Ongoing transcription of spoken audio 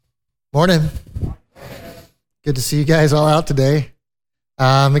Morning. Good to see you guys all out today.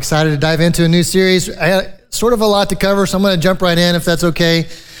 I'm excited to dive into a new series. I had sort of a lot to cover, so I'm going to jump right in if that's okay.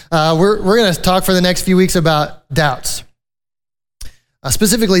 We're going to talk for the next few weeks about doubts,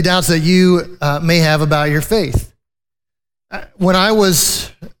 specifically doubts that you may have about your faith. When I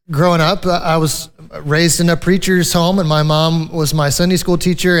was growing up, I was raised in a preacher's home, and my mom was my Sunday school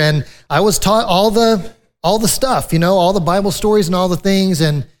teacher, and I was taught all the stuff, all the Bible stories and all the things,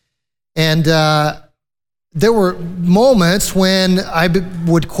 and there were moments when I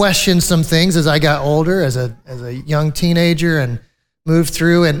would question some things as I got older, as a young teenager, and moved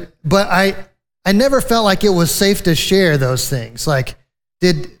through. But I never felt like it was safe to share those things. Like,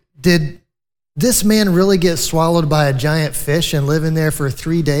 did this man really get swallowed by a giant fish and live in there for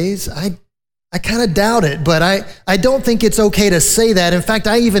 3 days? I kind of doubt it, but I don't think it's okay to say that. In fact,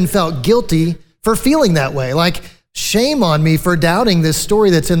 I even felt guilty for feeling that way. Like, shame on me for doubting this story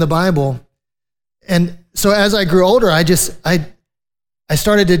that's in the Bible. And so as I grew older, I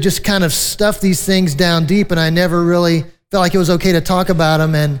started to just kind of stuff these things down deep, and I never really felt like it was okay to talk about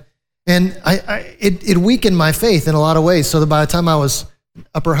them. And it weakened my faith in a lot of ways. So that by the time I was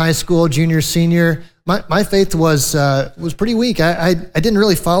upper high school, junior, senior, my faith was pretty weak. I didn't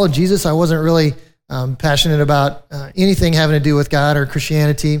really follow Jesus. I wasn't really passionate about anything having to do with God or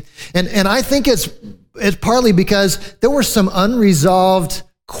Christianity. And I think it's partly because there were some unresolved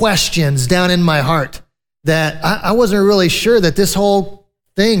questions down in my heart that I wasn't really sure that this whole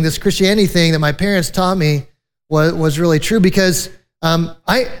thing, this Christianity thing that my parents taught me was really true, because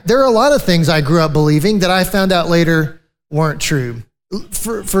there are a lot of things I grew up believing that I found out later weren't true.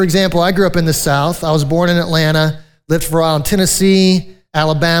 For example, I grew up in the South. I was born in Atlanta, lived for a while in Tennessee,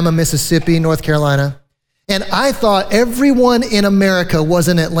 Alabama, Mississippi, North Carolina. And I thought everyone in America was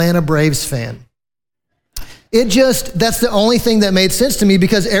an Atlanta Braves fan. That's the only thing that made sense to me,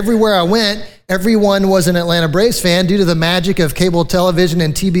 because everywhere I went, everyone was an Atlanta Braves fan. Due to the magic of cable television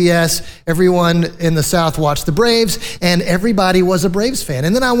and TBS, everyone in the South watched the Braves, and everybody was a Braves fan.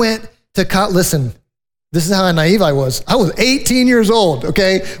 And then I went to listen, this is how naive I was. I was 18 years old,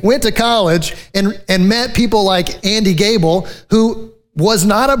 okay? Went to college and met people like Andy Gable, who was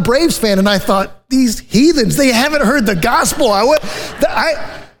not a Braves fan. And I thought, these heathens, they haven't heard the gospel.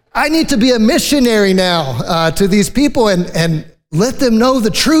 I need to be a missionary now to these people and let them know the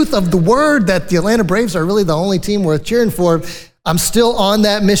truth of the word, that the Atlanta Braves are really the only team worth cheering for. I'm still on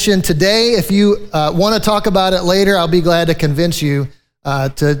that mission today. If you want to talk about it later, I'll be glad to convince you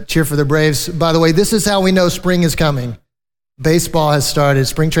to cheer for the Braves. By the way, this is how we know spring is coming. Baseball has started.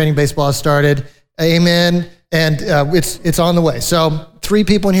 Spring training baseball has started. Amen. And it's on the way. So 3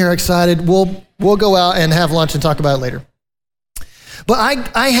 people in here are excited. We'll go out and have lunch and talk about it later. But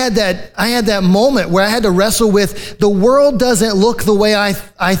I had that moment where I had to wrestle with, the world doesn't look the way I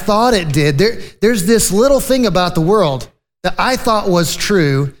thought it did. There's this little thing about the world that I thought was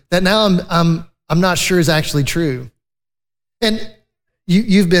true that now I'm not sure is actually true. And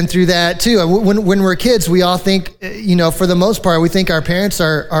you've been through that too. When we're kids, we all think, for the most part, we think our parents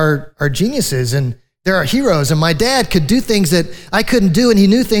are geniuses and they're our heroes. And my dad could do things that I couldn't do, and he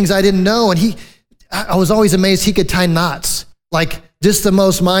knew things I didn't know. And I was always amazed he could tie knots, like just the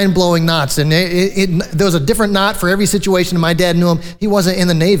most mind-blowing knots. And there was a different knot for every situation. And my dad knew him. He wasn't in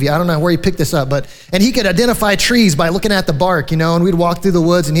the Navy. I don't know where he picked this up, and he could identify trees by looking at the bark, and we'd walk through the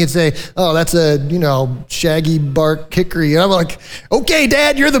woods and he'd say, oh, that's a, shaggy bark hickory. And I'm like, okay,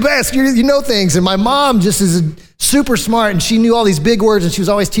 Dad, you're the best. You know things. And my mom just is super smart, and she knew all these big words, and she was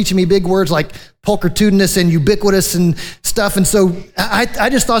always teaching me big words like pulchritudinous and ubiquitous and stuff. And so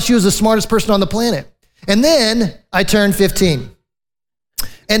I just thought she was the smartest person on the planet. And then I turned 15.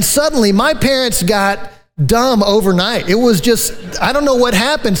 And suddenly my parents got dumb overnight. It was just, I don't know what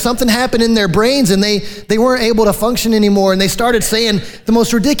happened. Something happened in their brains, and they weren't able to function anymore. And they started saying the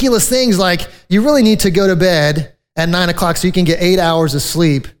most ridiculous things like, you really need to go to bed at 9 o'clock so you can get 8 hours of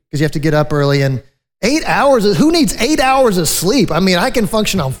sleep, because you have to get up early. And 8 hours, who needs 8 hours of sleep? I mean, I can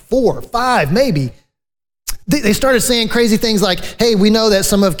function on 4, 5, maybe. They started saying crazy things like, hey, we know that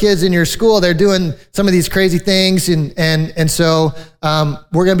some of kids in your school, they're doing some of these crazy things, and so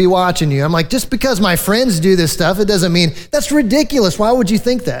we're going to be watching you. I'm like, just because my friends do this stuff, it doesn't mean, that's ridiculous. Why would you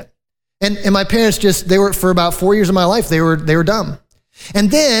think that? And my parents they were, for about 4 years of my life, they were dumb. And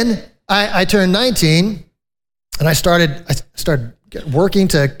then I turned 19, and I started working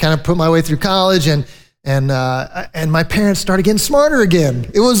to kind of put my way through college, and my parents started getting smarter again.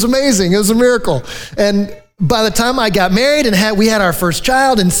 It was amazing. It was a miracle. And by the time I got married and we had our first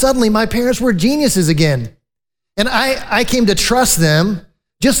child, and suddenly my parents were geniuses again. And I came to trust them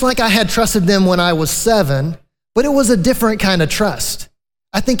just like I had trusted them when I was 7, but it was a different kind of trust.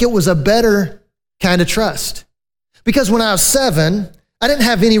 I think it was a better kind of trust. Because when I was 7, I didn't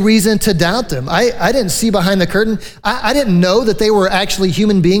have any reason to doubt them. I didn't see behind the curtain. I didn't know that they were actually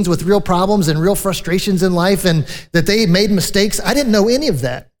human beings with real problems and real frustrations in life and that they made mistakes. I didn't know any of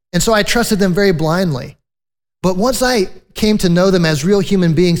that. And so I trusted them very blindly. But once I came to know them as real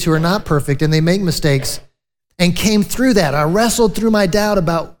human beings who are not perfect and they make mistakes and came through that, I wrestled through my doubt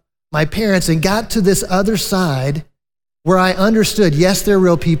about my parents and got to this other side where I understood, yes, they're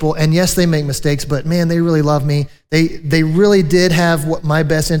real people, and yes, they make mistakes, but man, they really love me. They really did have my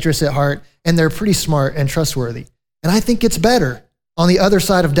best interests at heart, and they're pretty smart and trustworthy. And I think it's better on the other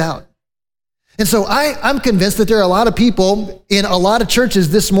side of doubt. And so I'm convinced that there are a lot of people in a lot of churches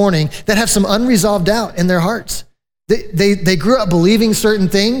this morning that have some unresolved doubt in their hearts. They grew up believing certain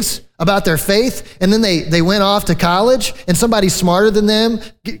things about their faith, and then they went off to college, and somebody smarter than them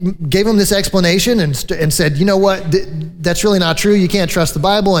gave them this explanation and said, you know what, that's really not true. You can't trust the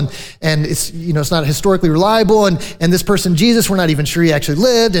Bible, and it's not historically reliable, and this person, Jesus, we're not even sure he actually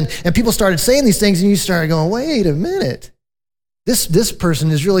lived, and people started saying these things, and you started going, wait a minute, this person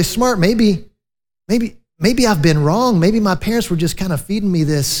is really smart. Maybe I've been wrong. Maybe my parents were just kind of feeding me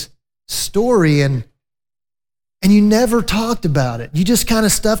this story, and you never talked about it. You just kind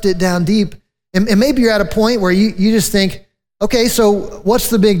of stuffed it down deep. And maybe you're at a point where you just think, okay, so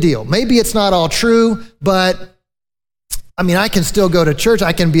what's the big deal? Maybe it's not all true, but I can still go to church.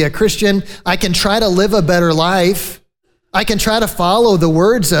 I can be a Christian. I can try to live a better life. I can try to follow the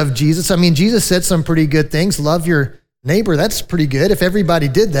words of Jesus. Jesus said some pretty good things. Love your neighbor. That's pretty good. If everybody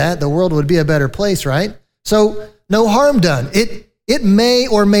did that, the world would be a better place, right? So no harm done. It may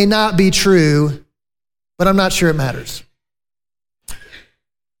or may not be true, but I'm not sure it matters.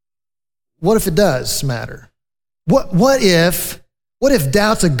 What if it does matter? What if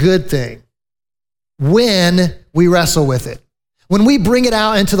doubt's a good thing when we wrestle with it? When we bring it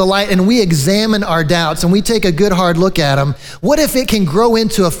out into the light and we examine our doubts and we take a good hard look at them, what if it can grow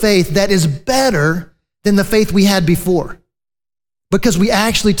into a faith that is better than the faith we had before? Because we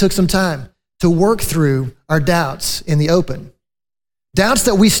actually took some time to work through our doubts in the open. Doubts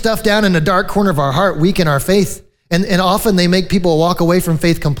that we stuff down in a dark corner of our heart weaken our faith, and often they make people walk away from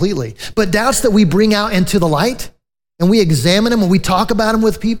faith completely. But doubts that we bring out into the light, and we examine them and we talk about them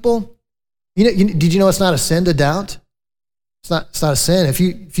with people. Did you know it's not a sin to doubt? It's not a sin. If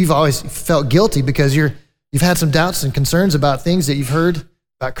you've always felt guilty because you've had some doubts and concerns about things that you've heard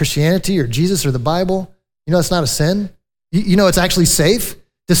about Christianity or Jesus or the Bible, it's not a sin. It's actually safe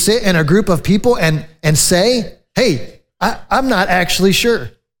to sit in a group of people and say, hey, I'm not actually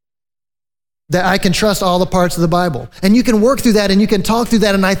sure that I can trust all the parts of the Bible. And you can work through that and you can talk through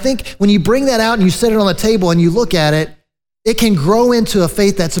that. And I think when you bring that out and you set it on the table and you look at it, it can grow into a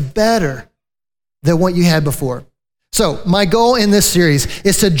faith that's better than what you had before. So my goal in this series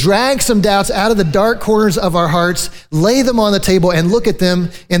is to drag some doubts out of the dark corners of our hearts, lay them on the table and look at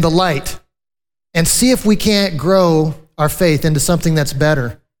them in the light and see if we can't grow our faith into something that's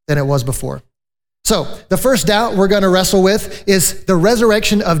better than it was before. So the first doubt we're going to wrestle with is the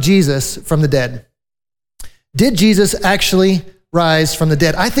resurrection of Jesus from the dead. Did Jesus actually rise from the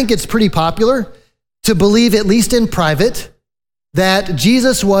dead? I think it's pretty popular to believe, at least in private, that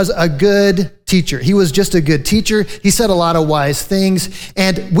Jesus was a good teacher. He was just a good teacher. He said a lot of wise things,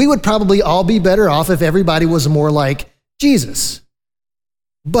 and we would probably all be better off if everybody was more like Jesus.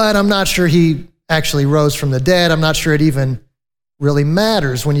 But I'm not sure he actually rose from the dead. I'm not sure it even really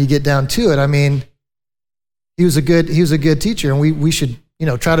matters when you get down to it. He was a good teacher, and we should,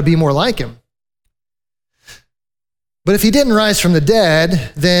 try to be more like him. But if he didn't rise from the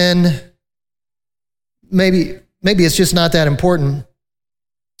dead, then maybe it's just not that important.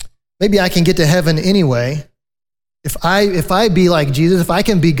 Maybe I can get to heaven anyway. If I be like Jesus, if I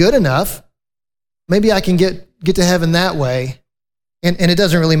can be good enough, maybe I can get to heaven that way. And it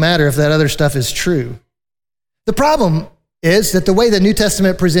doesn't really matter if that other stuff is true. The problem is that the way the New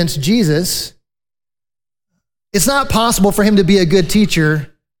Testament presents Jesus, it's not possible for him to be a good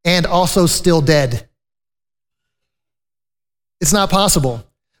teacher and also still dead. It's not possible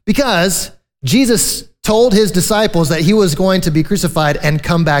because Jesus told his disciples that he was going to be crucified and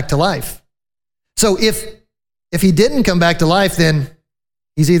come back to life. So if he didn't come back to life, then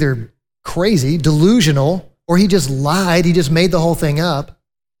he's either crazy, delusional, or he just lied. He just made the whole thing up.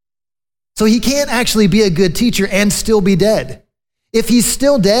 So he can't actually be a good teacher and still be dead. If he's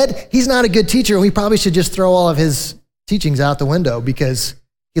still dead, he's not a good teacher, and we probably should just throw all of his teachings out the window because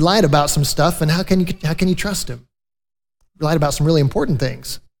he lied about some stuff, and how can you trust him? He lied about some really important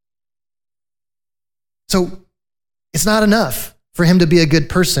things. So it's not enough for him to be a good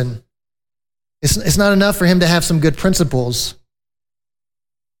person. It's not enough for him to have some good principles.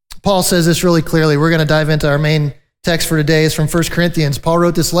 Paul says this really clearly. We're going to dive into our main text for today. Is from 1 Corinthians. Paul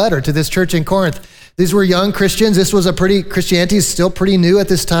wrote this letter to this church in Corinth. These were young Christians. Christianity is still pretty new at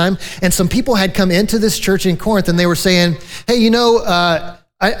this time. And some people had come into this church in Corinth and they were saying, hey,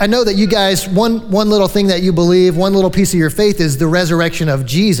 I know that you guys, one little thing that you believe, one little piece of your faith is the resurrection of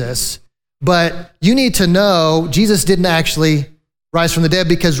Jesus. But you need to know Jesus didn't actually rise from the dead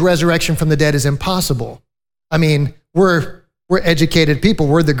because resurrection from the dead is impossible. I mean, we're educated people.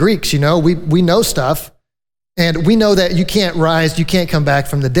 We're the Greeks, we know stuff. And we know that you can't rise, you can't come back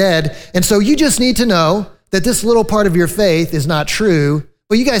from the dead. And so you just need to know that this little part of your faith is not true.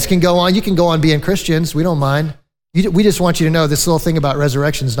 But you guys can go on. You can go on being Christians. We don't mind. We just want you to know this little thing about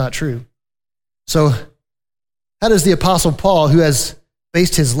resurrection is not true. So how does the Apostle Paul, who has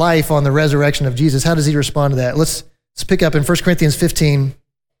based his life on the resurrection of Jesus, how does he respond to that? Let's pick up in 1 Corinthians 15,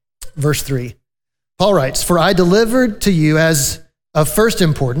 verse 3. Paul writes, "For I delivered to you as of first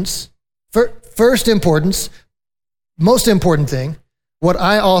importance, most important thing, what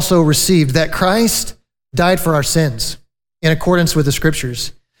I also received, that Christ died for our sins in accordance with the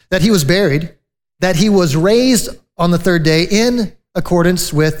scriptures, that he was buried, that he was raised on the third day in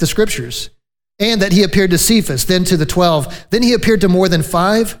accordance with the scriptures, and that he appeared to Cephas, then to the 12. Then he appeared to more than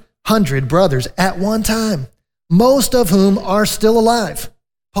 500 brothers at one time, most of whom are still alive."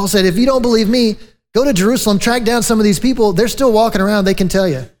 Paul said, if you don't believe me, go to Jerusalem, track down some of these people. They're still walking around. They can tell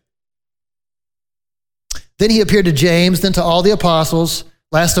you. Then he appeared to James, then to all the apostles.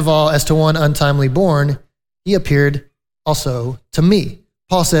 Last of all, as to one untimely born, he appeared also to me.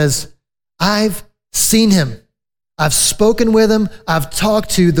 Paul says, I've seen him. I've spoken with him. I've talked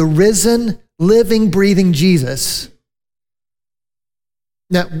to the risen, living, breathing Jesus.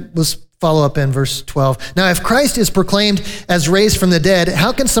 Now, let's follow up in verse 12. Now, if Christ is proclaimed as raised from the dead,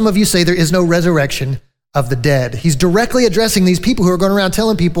 how can some of you say there is no resurrection of the dead? He's directly addressing these people who are going around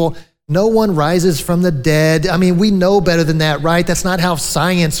telling people, no one rises from the dead. I mean, we know better than that, right? That's not how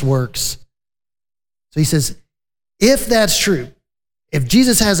science works. So he says, if that's true, if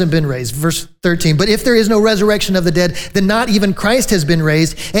Jesus hasn't been raised, verse 13, but if there is no resurrection of the dead, then not even Christ has been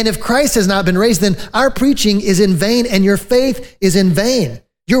raised. And if Christ has not been raised, then our preaching is in vain and your faith is in vain.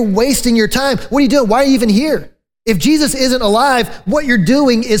 You're wasting your time. What are you doing? Why are you even here? If Jesus isn't alive, what you're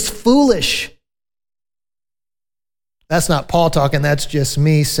doing is foolish. That's not Paul talking, that's just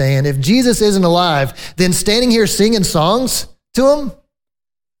me saying, if Jesus isn't alive, then standing here singing songs to him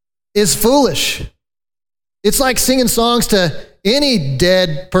is foolish. It's like singing songs to any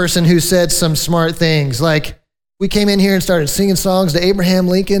dead person who said some smart things. Like, we came in here and started singing songs to Abraham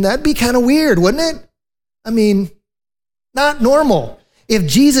Lincoln. That'd be kind of weird, wouldn't it? I mean, not normal. If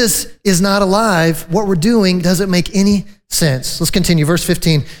Jesus is not alive, what we're doing doesn't make any sense. Let's continue. Verse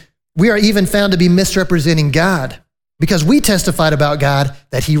 15. We are even found to be misrepresenting God, because we testified about God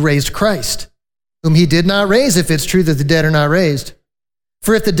that he raised Christ, whom he did not raise, if it's true that the dead are not raised.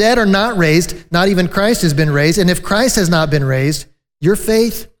 For if the dead are not raised, not even Christ has been raised. And if Christ has not been raised, your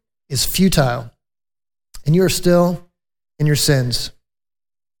faith is futile, and you are still in your sins.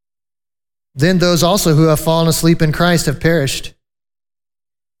 Then those also who have fallen asleep in Christ have perished.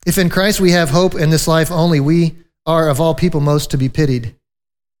 If in Christ we have hope in this life only, we are of all people most to be pitied.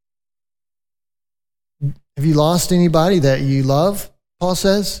 Have you lost anybody that you love? Paul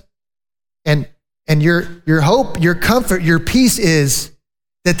says. And your hope, your comfort, your peace is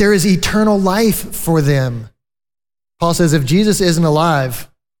that there is eternal life for them. Paul says, if Jesus isn't alive,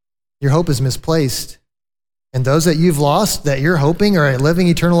 your hope is misplaced. And those that you've lost, that you're hoping are living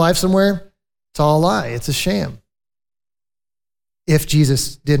eternal life somewhere, it's all a lie. It's a sham. If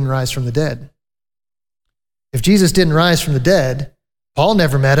Jesus didn't rise from the dead. If Jesus didn't rise from the dead, Paul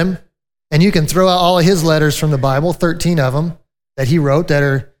never met him. And you can throw out all of his letters from the Bible, 13 of them that he wrote that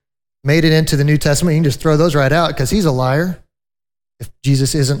are made it into the New Testament. You can just throw those right out because he's a liar if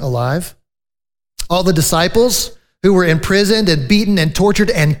Jesus isn't alive. All the disciples who were imprisoned and beaten and tortured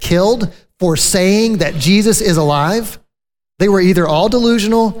and killed for saying that Jesus is alive, they were either all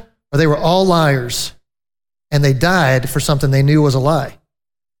delusional or they were all liars. And they died for something they knew was a lie.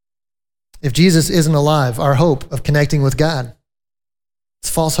 If Jesus isn't alive, our hope of connecting with God, it's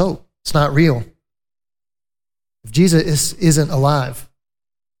false hope. It's not real. If Jesus isn't alive,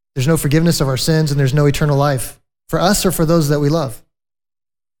 there's no forgiveness of our sins and there's no eternal life for us or for those that we love.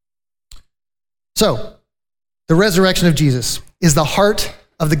 So, the resurrection of Jesus is the heart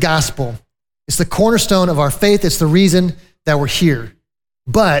of the gospel. It's the cornerstone of our faith. It's the reason that we're here.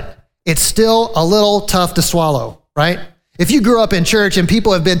 But it's still a little tough to swallow, right? If you grew up in church and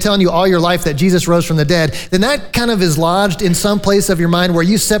people have been telling you all your life that Jesus rose from the dead, then that kind of is lodged in some place of your mind where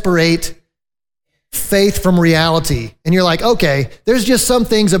you separate faith from reality. And you're like, okay, there's just some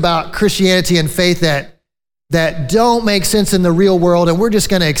things about Christianity and faith that don't make sense in the real world, and we're just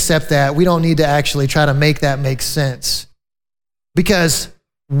going to accept that. We don't need to actually try to make that make sense. Because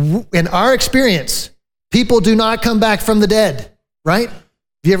in our experience, people do not come back from the dead, right? Have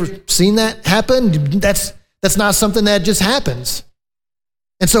you ever seen that happen? That's not something that just happens.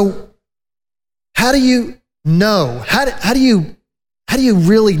 And so how do you know? How do you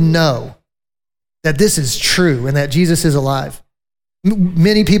really know that this is true and that Jesus is alive?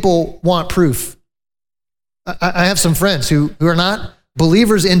 Many people want proof. I have some friends who are not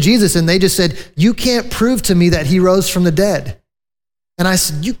believers in Jesus, and they just said, you can't prove to me that he rose from the dead. And I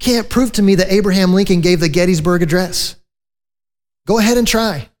said, you can't prove to me that Abraham Lincoln gave the Gettysburg Address. Go ahead and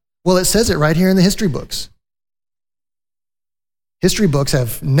try. Well, it says it right here in the history books. History books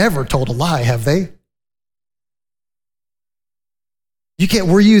have never told a lie, have they?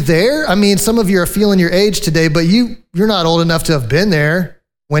 Were you there? I mean, some of you are feeling your age today, but you're not old enough to have been there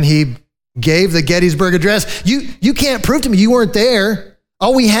when he gave the Gettysburg Address. You can't prove to me you weren't there.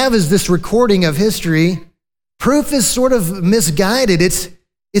 All we have is this recording of history. Proof is sort of misguided.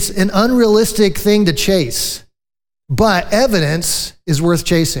 It's an unrealistic thing to chase, but evidence is worth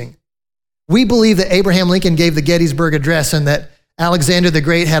chasing. We believe that Abraham Lincoln gave the Gettysburg Address and that Alexander the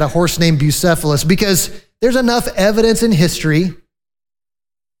Great had a horse named Bucephalus because there's enough evidence in history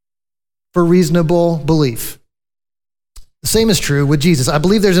for reasonable belief. The same is true with Jesus. I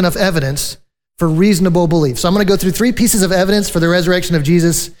believe there's enough evidence for reasonable belief. So I'm going to go through 3 pieces of evidence for the resurrection of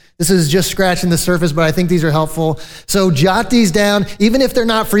Jesus. This is just scratching the surface, but I think these are helpful. So jot these down, even if they're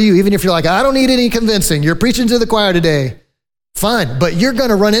not for you, even if you're like, I don't need any convincing. You're preaching to the choir today. Fine, but you're going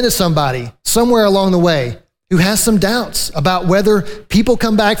to run into somebody somewhere along the way who has some doubts about whether people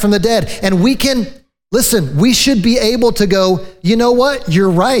come back from the dead. And we should be able to go, you know what?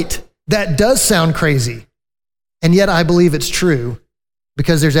 You're right. That does sound crazy. And yet I believe it's true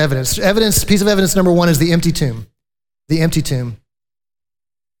because there's evidence. Piece of evidence number 1 is the empty tomb. The empty tomb.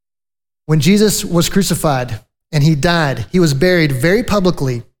 When Jesus was crucified and he died, he was buried very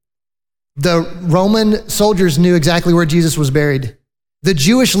publicly. The Roman soldiers knew exactly where Jesus was buried. The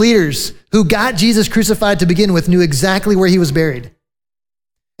Jewish leaders who got Jesus crucified to begin with knew exactly where he was buried.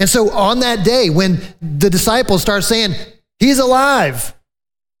 And so on that day, when the disciples start saying, he's alive,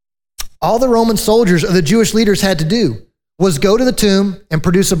 all the Roman soldiers or the Jewish leaders had to do was go to the tomb and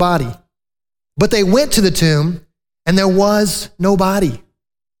produce a body. But they went to the tomb and there was no body.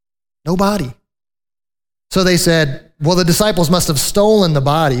 No body. So they said, well, the disciples must have stolen the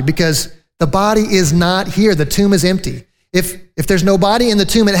body because the body is not here. The tomb is empty. If there's no body in the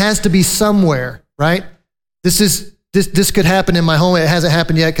tomb, it has to be somewhere, right? This could happen in my home. It hasn't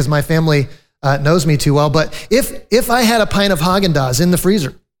happened yet because my family knows me too well. But if I had a pint of Haagen-Dazs in the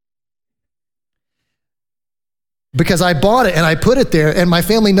freezer, because I bought it and I put it there, and my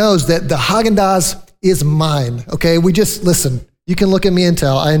family knows that the Haagen-Dazs is mine, okay? Listen, you can look at me and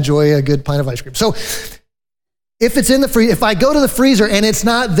tell I enjoy a good pint of ice cream. So if it's in the freezer, if I go to the freezer and it's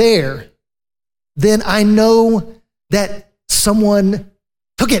not there, then I know that someone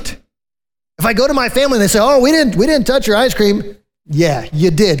took it. If I go to my family and they say, oh, we didn't touch your ice cream. Yeah,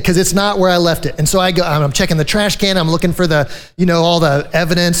 you did, because it's not where I left it. And so I'm checking the trash can. I'm looking for all the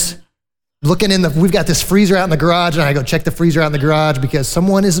evidence. We've got this freezer out in the garage, and I go check the freezer out in the garage because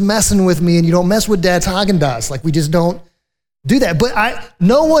someone is messing with me, and you don't mess with Dad's Haagen-Dazs. Like, we just don't do that. But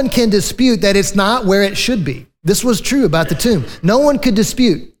no one can dispute that it's not where it should be. This was true about the tomb. No one could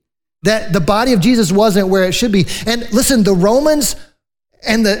dispute that the body of Jesus wasn't where it should be. And listen, the Romans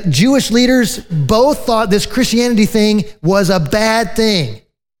and the Jewish leaders both thought this Christianity thing was a bad thing.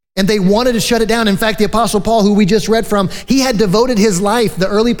 And they wanted to shut it down. In fact, the Apostle Paul, who we just read from, he had devoted his life, the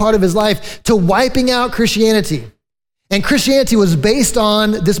early part of his life, to wiping out Christianity. And Christianity was based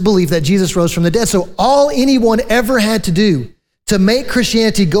on this belief that Jesus rose from the dead. So all anyone ever had to do to make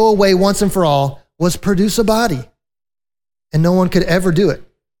Christianity go away once and for all was produce a body. And no one could ever do it.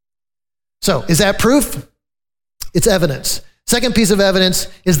 So is that proof? It's evidence. Second piece of evidence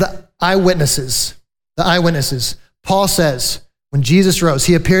is the eyewitnesses. The eyewitnesses. Paul says, when Jesus rose,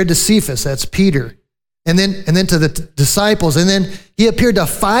 he appeared to Cephas, that's Peter, and then to the disciples, and then he appeared to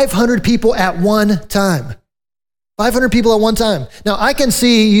 500 people at one time. 500 people at one time. Now, I can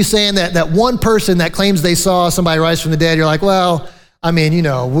see you saying that one person that claims they saw somebody rise from the dead, you're like, well, I mean,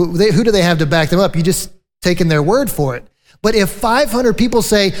 who do they have to back them up? You just taking their word for it. But if 500 people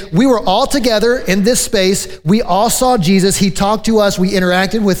say, we were all together in this space, we all saw Jesus, he talked to us, we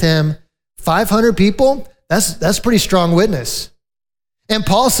interacted with him, 500 people, that's pretty strong witness. And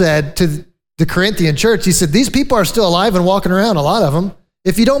Paul said to the Corinthian church, he said, these people are still alive and walking around, a lot of them.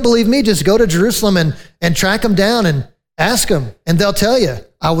 If you don't believe me, just go to Jerusalem and track them down and ask them, and they'll tell you,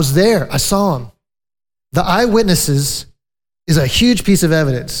 I was there, I saw them. The eyewitnesses is a huge piece of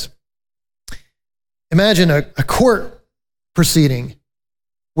evidence. Imagine a court proceeding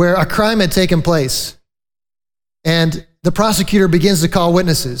where a crime had taken place, and the prosecutor begins to call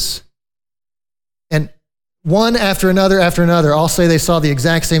witnesses. And one after another, all say they saw the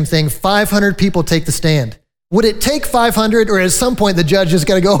exact same thing. 500 people take the stand. Would it take 500, or at some point the judge is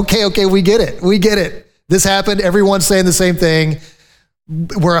going to go, okay, we get it. This happened, everyone's saying the same thing.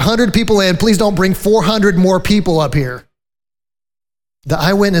 We're 100 people in, please don't bring 400 more people up here. The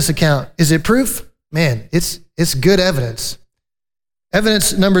eyewitness account, is it proof? Man, it's good evidence.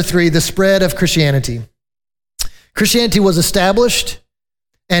 Evidence number 3, the spread of Christianity. Christianity was established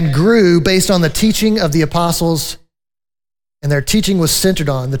and grew based on the teaching of the apostles, and their teaching was centered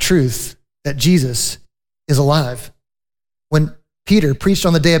on the truth that Jesus is alive. When Peter preached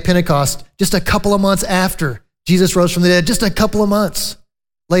on the day of Pentecost, just a couple of months after Jesus rose from the dead, just a couple of months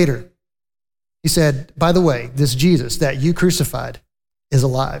later, he said, by the way, this Jesus that you crucified is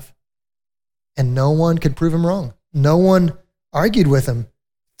alive. And no one could prove him wrong. No one argued with him.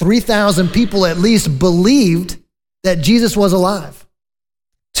 3,000 people at least believed that Jesus was alive.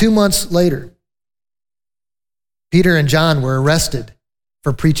 2 months later, Peter and John were arrested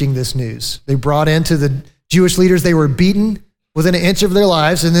for preaching this news. They brought into the Jewish leaders, they were beaten within an inch of their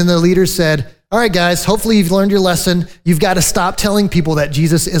lives, and then the leaders said, all right, guys, hopefully you've learned your lesson. You've got to stop telling people that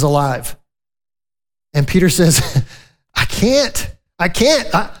Jesus is alive. And Peter says, I can't.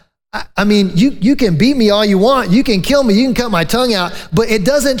 I mean, you can beat me all you want. You can kill me. You can cut my tongue out, but it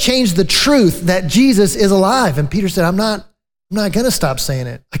doesn't change the truth that Jesus is alive. And Peter said, I'm not going to stop saying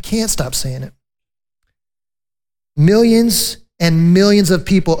it. I can't stop saying it. Millions and millions of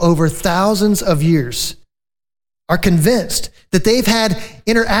people over thousands of years are convinced that they've had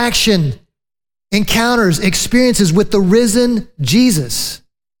interaction, encounters, experiences with the risen Jesus.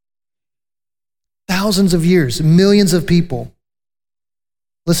 Thousands of years, millions of people.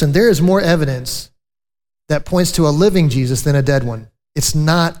 Listen, there is more evidence that points to a living Jesus than a dead one. It's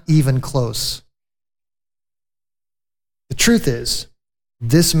not even close. The truth is,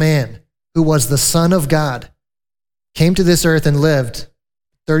 this man who was the Son of God came to this earth and lived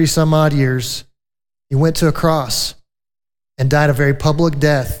 30 some odd years. He went to a cross and died a very public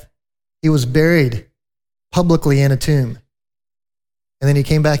death. He was buried publicly in a tomb. And then he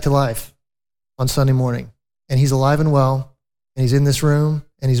came back to life on Sunday morning. And he's alive and well, and he's in this room,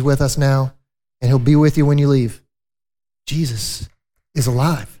 and he's with us now, and he'll be with you when you leave. Jesus is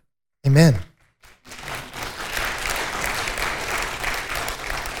alive. Amen.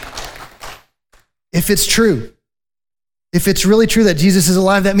 If it's true, if it's really true that Jesus is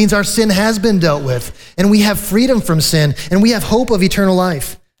alive, that means our sin has been dealt with, and we have freedom from sin, and we have hope of eternal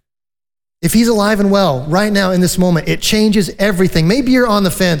life. If he's alive and well right now in this moment, it changes everything. Maybe you're on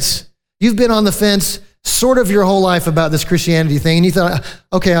the fence. You've been on the fence sort of your whole life about this Christianity thing, and you thought,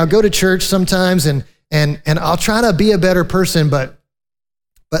 okay, I'll go to church sometimes and I'll try to be a better person, but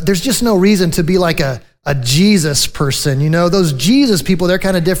there's just no reason to be like a Jesus person. You know, those Jesus people, they're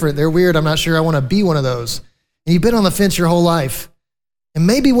kind of different. They're weird. I'm not sure I want to be one of those. And you've been on the fence your whole life. And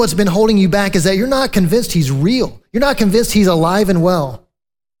maybe what's been holding you back is that you're not convinced he's real. You're not convinced he's alive and well.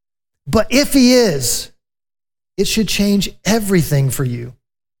 But if he is, it should change everything for you.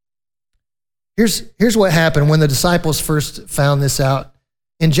 Here's what happened when the disciples first found this out.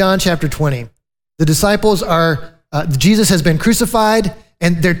 In John chapter 20, the disciples Jesus has been crucified,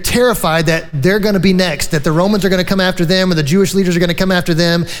 and they're terrified that they're going to be next, that the Romans are going to come after them, or the Jewish leaders are going to come after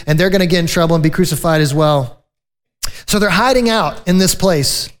them, and they're going to get in trouble and be crucified as well. So they're hiding out in this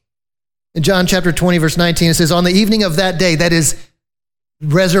place. In John chapter 20, verse 19, it says, on the evening of that day, that is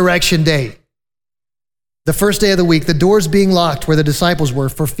resurrection day, the first day of the week, the doors being locked where the disciples were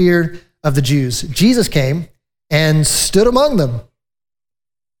for fear of the Jews, Jesus came and stood among them,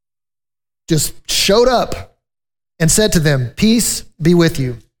 just showed up and said to them, peace be with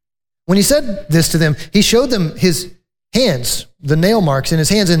you. When he said this to them, he showed them his hands, the nail marks in his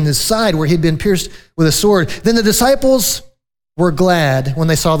hands and his side where he'd been pierced with a sword. Then the disciples were glad when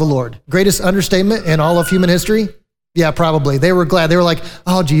they saw the Lord. Greatest understatement in all of human history? Yeah, probably. They were glad. They were like,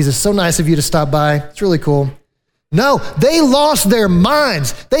 oh, Jesus, so nice of you to stop by. It's really cool. No, they lost their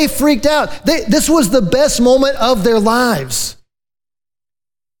minds. They freaked out. This was the best moment of their lives.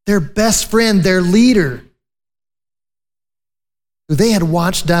 Their best friend, their leader, who they had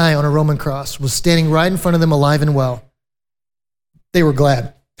watched die on a Roman cross, was standing right in front of them alive and well. They were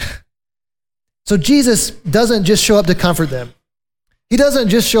glad. So Jesus doesn't just show up to comfort them. He doesn't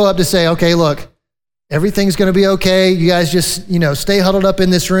just show up to say, okay, look, Everything's going to be okay. You guys just, stay huddled up in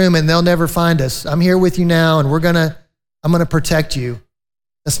this room and they'll never find us. I'm here with you now and I'm going to protect you.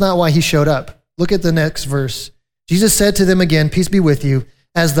 That's not why he showed up. Look at the next verse. Jesus said to them again, peace be with you.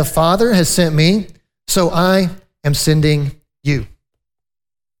 As the Father has sent me, so I am sending you.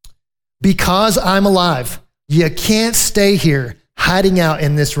 Because I'm alive, you can't stay here hiding out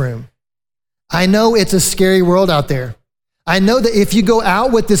in this room. I know it's a scary world out there. I know that if you go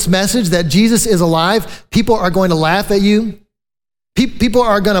out with this message that Jesus is alive, people are going to laugh at you. People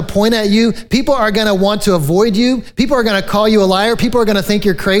are going to point at you. People are going to want to avoid you. People are going to call you a liar. People are going to think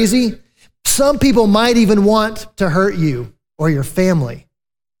you're crazy. Some people might even want to hurt you or your family.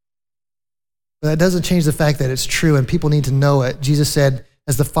 But that doesn't change the fact that it's true and people need to know it. Jesus said,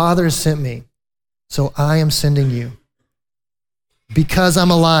 as the Father has sent me, so I am sending you. Because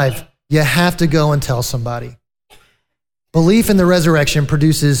I'm alive, you have to go and tell somebody. Belief in the resurrection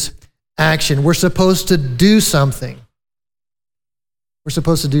produces action. We're supposed to do something. We're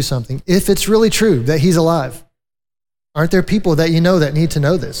supposed to do something. If it's really true that he's alive, aren't there people that you know that need to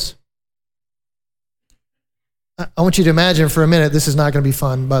know this? I want you to imagine for a minute, this is not going to be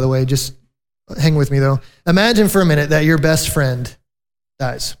fun, by the way, just hang with me though. Imagine for a minute that your best friend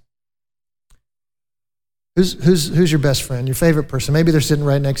dies. Who's your best friend, your favorite person? Maybe they're sitting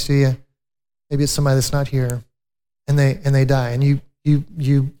right next to you. Maybe it's somebody that's not here. And they die, and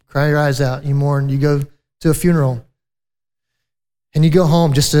you cry your eyes out, you mourn, you go to a funeral, and you go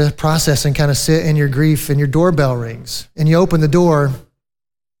home just to process and kind of sit in your grief, and your doorbell rings, and you open the door,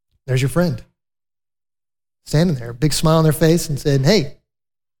 there's your friend, standing there, big smile on their face, and saying, hey,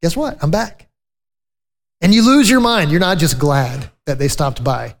 guess what? I'm back. And you lose your mind. You're not just glad that they stopped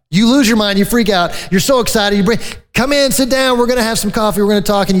by. You lose your mind, you freak out, you're so excited, come in, sit down, we're gonna have some coffee, we're gonna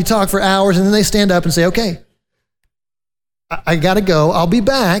talk, and you talk for hours, and then they stand up and say, okay, I gotta go. I'll be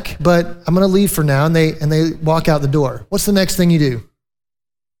back, but I'm gonna leave for now. And they walk out the door. What's the next thing you do?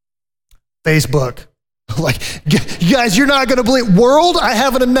 Facebook. Like, you guys, you're not gonna believe. World, I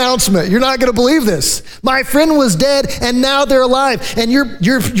have an announcement. You're not gonna believe this. My friend was dead, and now they're alive. And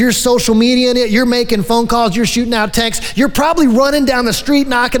you're social media in it. You're making phone calls. You're shooting out texts. You're probably running down the street,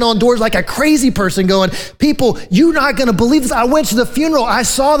 knocking on doors like a crazy person, going, "People, you're not gonna believe this. I went to the funeral. I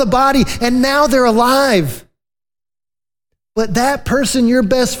saw the body, and now they're alive." But that person, your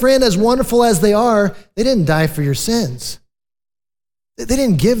best friend, as wonderful as they are, they didn't die for your sins. They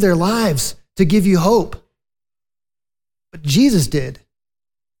didn't give their lives to give you hope. But Jesus did.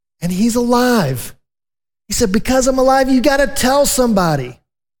 And he's alive. He said, because I'm alive, you got to tell somebody.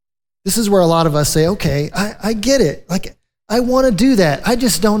 This is where a lot of us say, okay, I get it. Like, I want to do that. I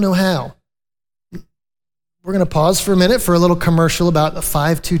just don't know how. We're going to pause for a minute for a little commercial about the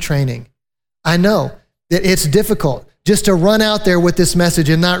 5-2 training. I know that it's difficult just to run out there with this message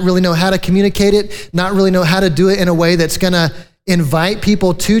and not really know how to communicate it, not really know how to do it in a way that's going to invite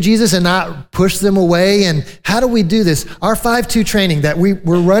people to Jesus and not push them away. And how do we do this? Our 5-2 training that we're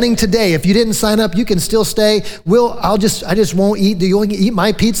running today, if you didn't sign up, you can still stay. I just won't eat. Do you eat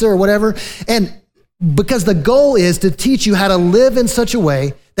my pizza or whatever? And because the goal is to teach you how to live in such a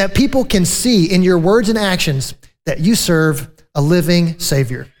way that people can see in your words and actions that you serve a living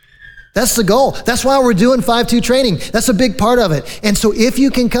Savior. That's the goal. That's why we're doing 5-2 training. That's a big part of it. And so if you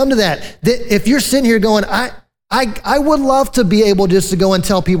can come to that if you're sitting here going, I would love to be able just to go and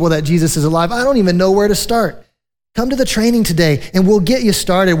tell people that Jesus is alive. I don't even know where to start. Come to the training today and we'll get you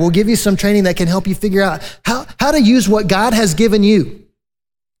started. We'll give you some training that can help you figure out how to use what God has given you.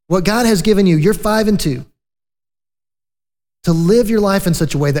 What God has given you, you're 5 and 2. To live your life in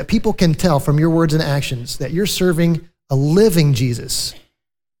such a way that people can tell from your words and actions that you're serving a living Jesus.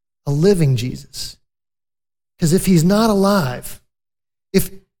 A living Jesus. Because if he's not alive,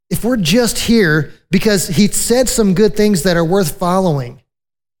 if we're just here because he said some good things that are worth following,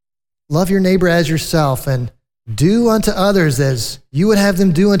 love your neighbor as yourself and do unto others as you would have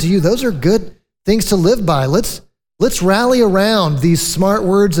them do unto you, those are good things to live by. Let's rally around these smart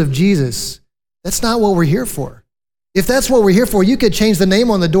words of Jesus. That's not what we're here for. If that's what we're here for, you could change the name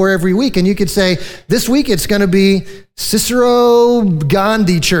on the door every week and you could say, this week it's going to be Cicero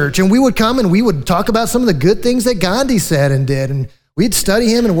Gandhi Church. And we would come and we would talk about some of the good things that Gandhi said and did. And we'd study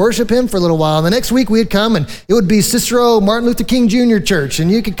him and worship him for a little while. And the next week we'd come and it would be Cicero Martin Luther King Jr. Church.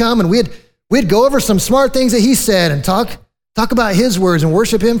 And you could come and we'd go over some smart things that he said and talk about his words and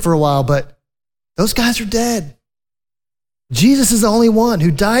worship him for a while. But those guys are dead. Jesus is the only one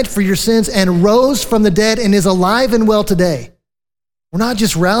who died for your sins and rose from the dead and is alive and well today. We're not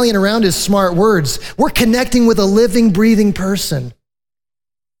just rallying around his smart words. We're connecting with a living, breathing person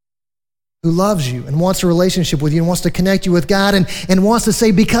who loves you and wants a relationship with you and wants to connect you with God and wants to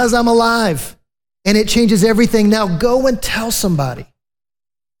say, because I'm alive, and it changes everything. Now go and tell somebody.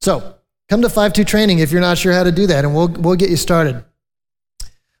 So come to 5-2 training if you're not sure how to do that, and we'll get you started.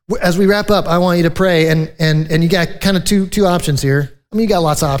 As we wrap up, I want you to pray, and you got kind of two options here. I mean, you got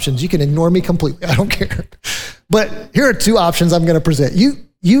lots of options. You can ignore me completely. I don't care. But here are 2 options I'm going to present.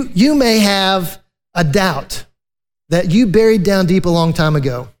 You may have a doubt that you buried down deep a long time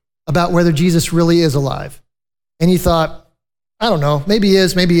ago about whether Jesus really is alive. And you thought, I don't know, maybe he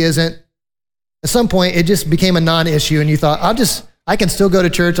is, maybe he isn't. At some point, it just became a non-issue, and you thought, I can still go to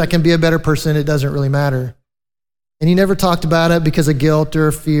church, I can be a better person, it doesn't really matter. And you never talked about it because of guilt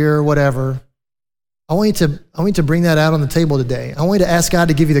or fear or whatever. I want you to bring that out on the table today. I want you to ask God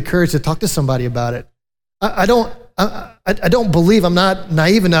to give you the courage to talk to somebody about it. I don't believe, I'm not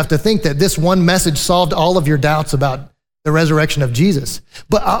naive enough to think that this one message solved all of your doubts about the resurrection of Jesus.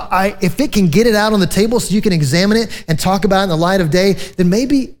 But if it can get it out on the table so you can examine it and talk about it in the light of day, then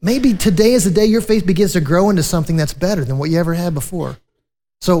maybe today is the day your faith begins to grow into something that's better than what you ever had before.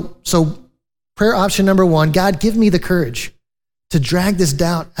 So prayer option number 1, God, give me the courage to drag this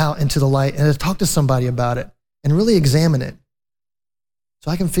doubt out into the light and to talk to somebody about it and really examine it so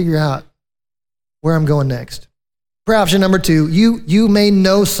I can figure out where I'm going next. Prayer option number 2, you may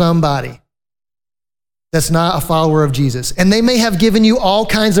know somebody that's not a follower of Jesus. And they may have given you all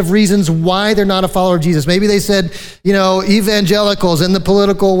kinds of reasons why they're not a follower of Jesus. Maybe they said, evangelicals in the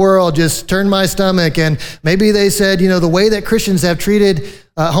political world just turned my stomach. And maybe they said, the way that Christians have treated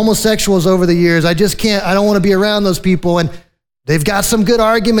homosexuals over the years, I don't want to be around those people. And they've got some good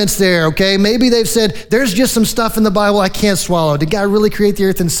arguments there, okay? Maybe they've said, there's just some stuff in the Bible I can't swallow. Did God really create the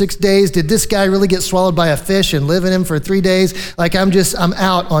earth in 6 days? Did this guy really get swallowed by a fish and live in him for 3 days? I'm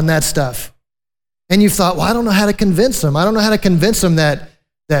out on that stuff. And you've thought, well, I don't know how to convince them. I don't know how to convince them that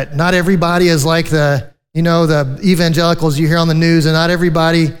not everybody is like the evangelicals you hear on the news, and not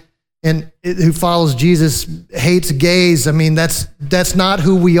everybody who follows Jesus hates gays. I mean, that's not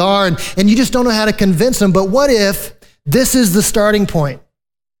who we are. And you just don't know how to convince them. But what if this is the starting point?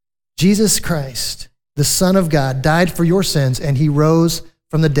 Jesus Christ, the Son of God, died for your sins, and he rose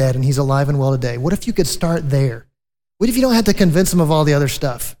from the dead, and he's alive and well today. What if you could start there? What if you don't have to convince them of all the other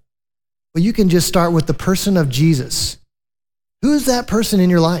stuff? Well, you can just start with the person of Jesus. Who's that person in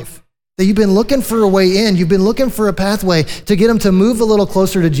your life that you've been looking for a way in? You've been looking for a pathway to get them to move a little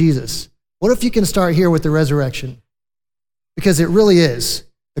closer to Jesus. What if you can start here with the resurrection? Because it really is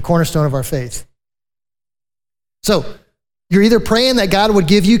the cornerstone of our faith. So you're either praying that God would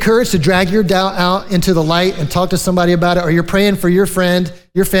give you courage to drag your doubt out into the light and talk to somebody about it, or you're praying for your friend,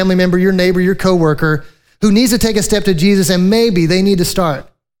 your family member, your neighbor, your coworker who needs to take a step to Jesus, and maybe they need to start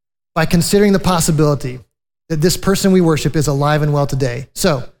by considering the possibility that this person we worship is alive and well today.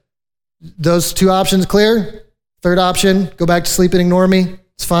 So, those 2 options clear? 3rd option, go back to sleep and ignore me.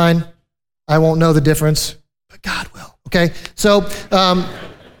 It's fine. I won't know the difference, but God will. Okay? So,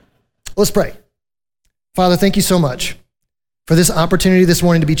 let's pray. Father, thank you so much for this opportunity this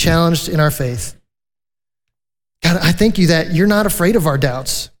morning to be challenged in our faith. God, I thank you that you're not afraid of our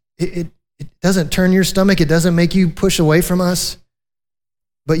doubts. It doesn't turn your stomach. It doesn't make you push away from us.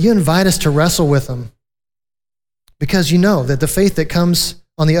 But you invite us to wrestle with them because you know that the faith that comes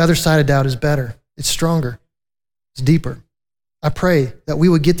on the other side of doubt is better. It's stronger. It's deeper. I pray that we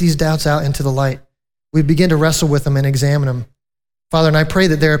would get these doubts out into the light. We'd begin to wrestle with them and examine them. Father, and I pray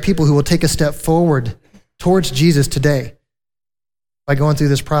that there are people who will take a step forward towards Jesus today by going through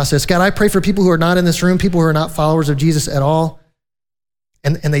this process. God, I pray for people who are not in this room, people who are not followers of Jesus at all,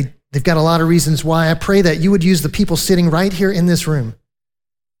 and they've got a lot of reasons why. I pray that you would use the people sitting right here in this room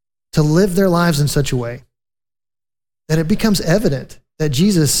to live their lives in such a way that it becomes evident that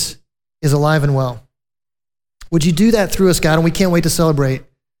Jesus is alive and well. Would you do that through us, God? And we can't wait to celebrate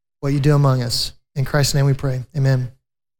what you do among us. In Christ's name we pray. Amen.